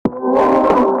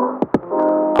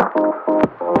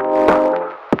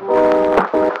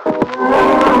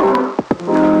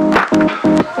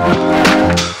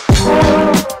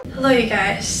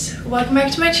Welcome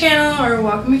back to my channel, or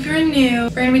welcome if you're new. We're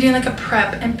gonna be doing like a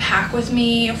prep and pack with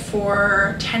me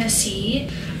for Tennessee.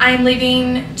 I'm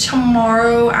leaving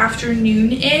tomorrow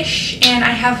afternoon-ish and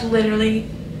I have literally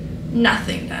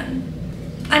nothing done.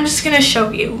 I'm just gonna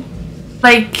show you.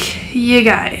 Like, you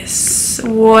guys,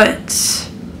 what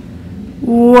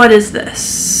is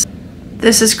this?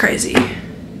 This is crazy.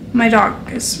 My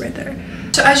dog is right there.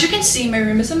 So as you can see, my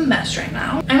room is a mess right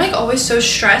now. I'm like always so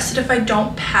stressed that if I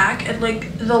don't pack at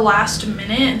like the last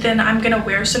minute, then I'm gonna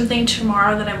wear something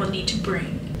tomorrow that I will need to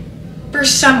bring for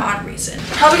some odd reason.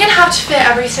 Probably gonna have to fit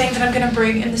everything that I'm gonna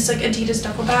bring in this like Adidas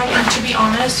duffel bag, and to be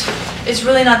honest, it's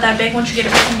really not that big once you get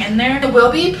everything in there. It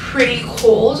will be pretty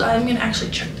cold. I'm gonna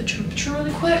actually check the temperature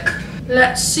really quick.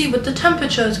 Let's see what the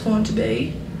temperature is going to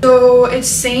be. So it's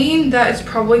saying that it's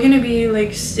probably gonna be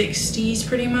like 60s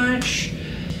pretty much,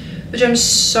 which I'm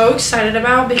so excited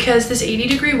about because this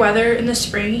 80-degree weather in the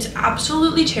spring is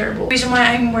absolutely terrible. The reason why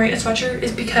I'm wearing a sweatshirt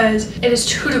is because it is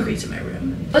 2 degrees in my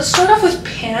room. Let's start off with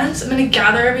pants. I'm gonna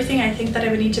gather everything I think that I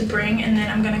would need to bring, and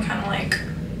then I'm gonna kind of like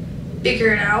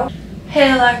figure it out. Hey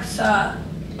Alexa,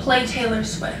 play Taylor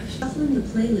Swift. Shuffling the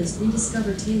playlist,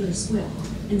 rediscover Taylor Swift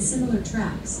and similar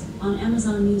tracks on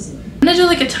Amazon Music. I'm gonna do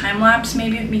like a time lapse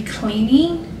maybe of me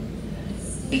cleaning,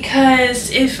 because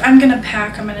if I'm gonna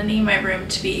pack, I'm gonna need my room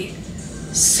to be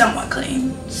somewhat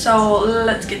clean. So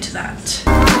let's get to that.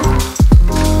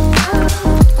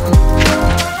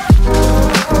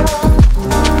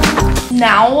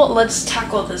 Now let's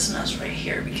tackle this mess right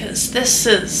here, because this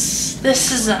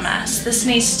is a mess. This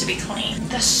needs to be clean.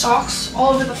 The socks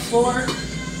all over the floor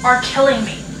are killing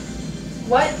me.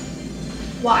 What?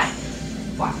 Why?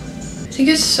 I think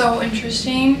it's so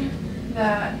interesting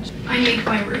that I make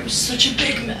my room such a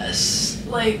big mess.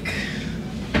 Like,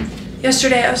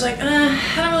 yesterday I was like, I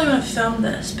don't really want to film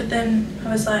this, but then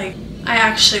I was like, I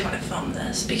actually want to film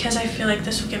this because I feel like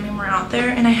this will get me more out there,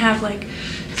 and I have like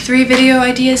 3 video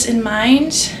ideas in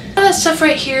mind. All that stuff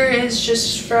right here is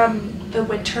just from the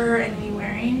winter and me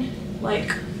wearing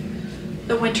like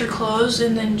the winter clothes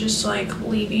and then just like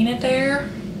leaving it there.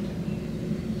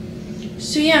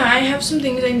 So yeah, I have some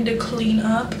things I need to clean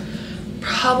up.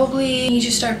 Probably need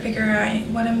to start figuring out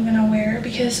what I'm gonna wear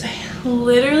because I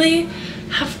literally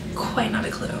have quite not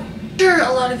a clue. I'm sure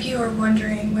a lot of you are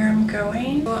wondering where I'm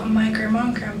going. Well, my grandma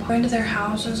and grandpa going to their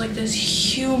house. There's like this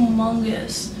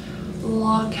humongous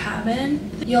log cabin.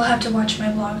 You'll have to watch my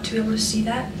vlog to be able to see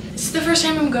that. It's the first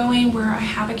time I'm going where I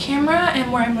have a camera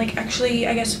and where I'm like actually,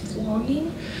 I guess,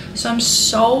 vlogging. So I'm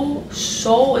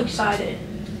so excited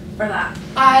for that.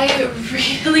 I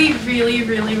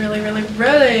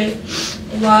really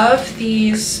love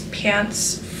these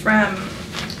pants from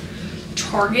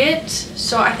Target,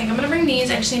 so I think I'm gonna bring these.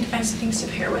 I just need to find some things to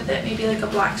pair with it, maybe like a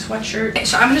black sweatshirt. Okay,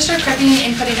 so I'm gonna start prepping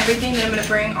and putting everything that I'm gonna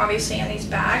bring obviously in these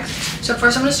bags. So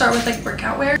first I'm gonna start with like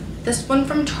workout wear. This one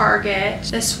from Target,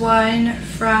 this one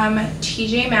from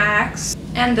TJ Maxx,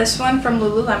 and this one from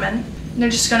Lululemon. And they're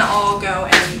just gonna all go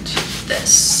in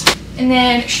this. And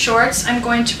then shorts, I'm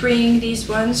going to bring these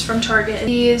ones from Target.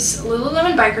 These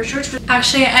Lululemon biker shorts.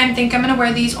 Actually, I think I'm going to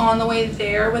wear these on the way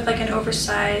there with like an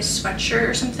oversized sweatshirt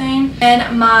or something.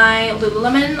 And my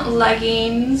Lululemon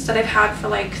leggings that I've had for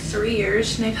like 3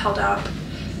 years, and they've held up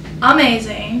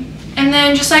amazing. And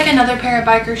then just like another pair of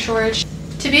biker shorts.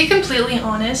 To be completely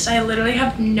honest, I literally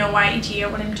have no idea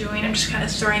what I'm doing. I'm just kind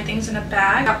of throwing things in a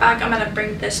bag. That bag, I'm going to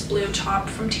bring this blue top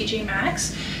from TJ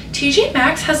Maxx. TJ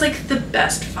Maxx has like the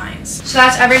best finds. So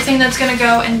that's everything that's gonna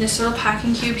go in this little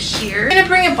packing cube here. I'm gonna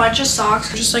bring a bunch of socks,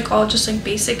 just like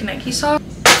basic Nike socks.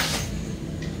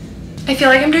 I feel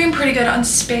like I'm doing pretty good on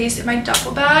space in my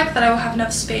duffel bag, that I will have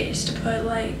enough space to put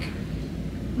like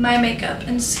my makeup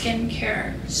and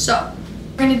skincare. So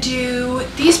we're gonna do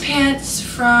these pants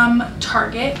from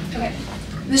Target. Okay,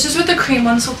 this is what the cream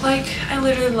ones look like. I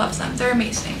literally love them. They're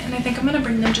amazing, and I think I'm gonna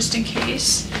bring them just in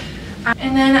case.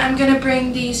 And then I'm gonna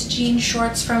bring these jean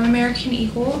shorts from American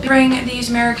Eagle. Bring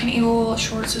these American Eagle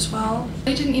shorts as well.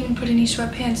 I didn't even put any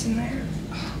sweatpants in there.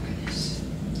 Oh goodness.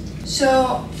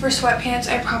 So for sweatpants,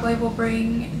 I probably will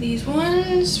bring these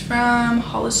ones from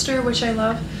Hollister, which I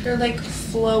love. They're like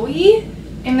flowy.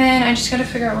 And then I just gotta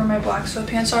figure out where my black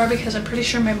sweatpants are because I'm pretty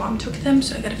sure my mom took them,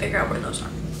 so I gotta figure out where those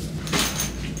are.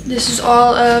 This is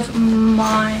all of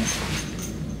my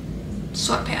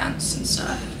sweatpants and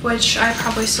stuff, which I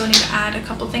probably still need to add a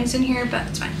couple things in here, but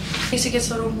it's fine. In case it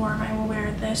gets a little warm, I will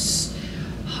wear this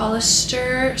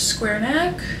Hollister square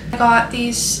neck. I got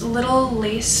these little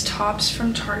lace tops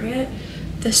from Target.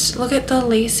 Look at the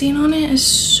lacing on it, is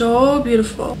so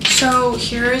beautiful. So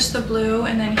here is the blue,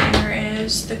 and then here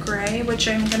is the gray, which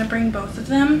I'm gonna bring both of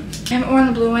them. I haven't worn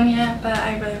the blue one yet, but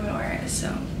I really want to wear it,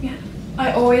 so yeah.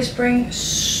 I always bring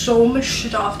so much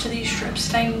stuff to these trips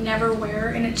that I never wear,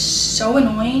 and it's so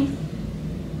annoying,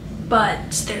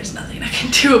 but there's nothing I can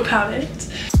do about it.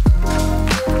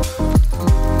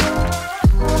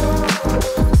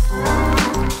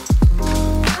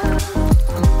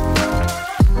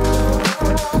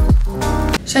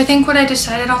 So I think what I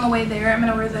decided on the way there, I'm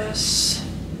gonna wear this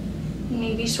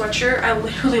navy sweatshirt. I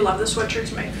literally love this sweatshirt.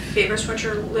 It's my favorite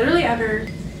sweatshirt literally ever.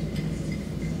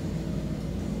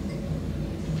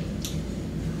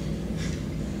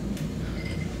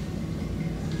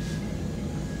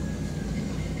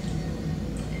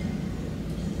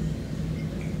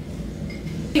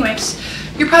 Anyways,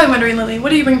 you're probably wondering, Lily, what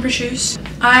do you bring for shoes?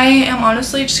 I am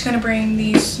honestly just going to bring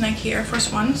these Nike Air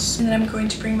Force Ones, and then I'm going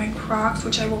to bring my Crocs,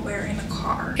 which I will wear in the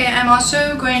car. Okay, I'm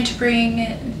also going to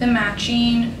bring the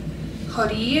matching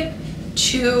hoodie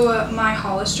to my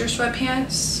Hollister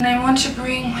sweatpants, and I want to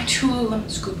bring my 2 Lululemon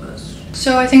Scupas.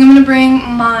 So I think I'm going to bring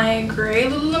my gray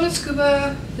Lululemon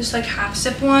Scuba, this like half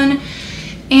zip one,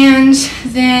 and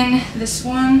then this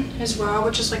one as well,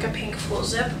 which is like a pink full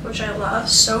zip, which I love,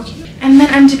 so cute. And then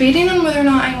I'm debating on whether or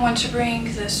not I want to bring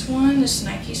this one, this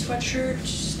Nike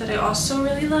sweatshirt that I also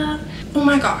really love. Oh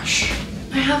my gosh,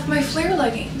 I have my flare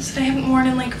leggings that I haven't worn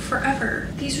in like forever.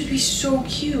 These would be so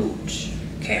cute.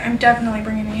 Okay, I'm definitely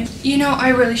bringing these. You know, I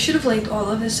really should have laid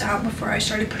all of this out before I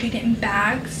started putting it in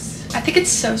bags. I think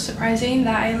it's so surprising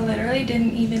that I literally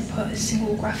didn't even put a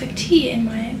single graphic tee in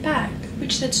my bag,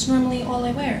 which that's normally all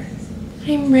I wear.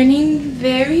 I'm running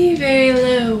very, very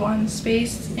low on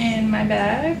space in my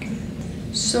bag,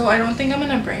 so I don't think I'm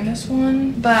gonna bring this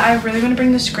one, but I really want to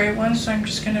bring this gray one, so I'm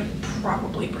just gonna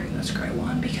probably bring this gray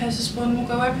one because this one will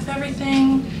go with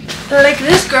everything. Like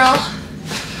this girl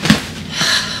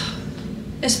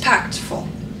is packed full.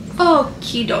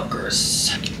 Okie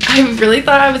dokers. I really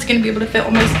thought I was gonna be able to fit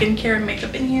all my skincare and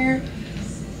makeup in here,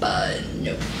 but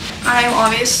nope. I'm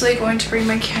obviously going to bring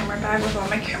my camera bag with all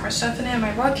my camera stuff in it,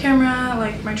 my vlog camera,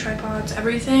 like my tripods,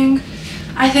 everything.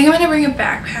 I think I'm gonna bring a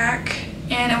backpack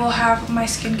and it will have my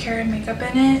skincare and makeup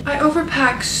in it. I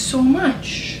overpack so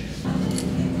much.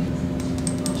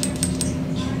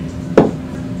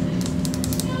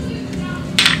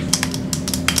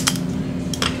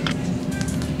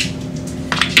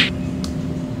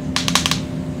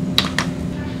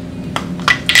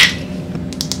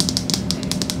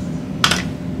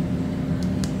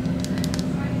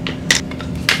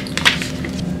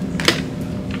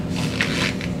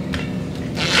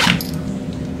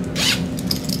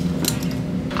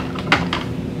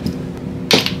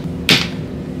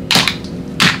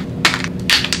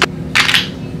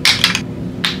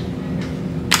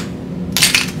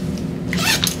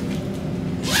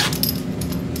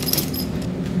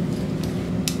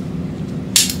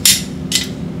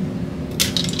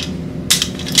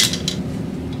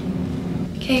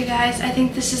 Okay guys, I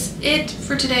think this is it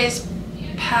for today's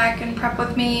pack and prep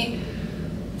with me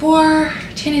for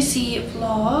Tennessee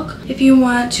vlog. If you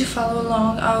want to follow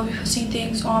along, I'll be posting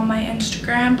things on my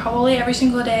Instagram probably every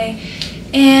single day,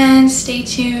 and stay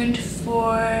tuned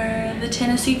for the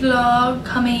Tennessee vlog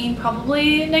coming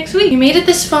probably next week. If you made it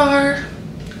this far,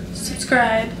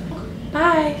 subscribe.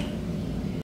 Bye.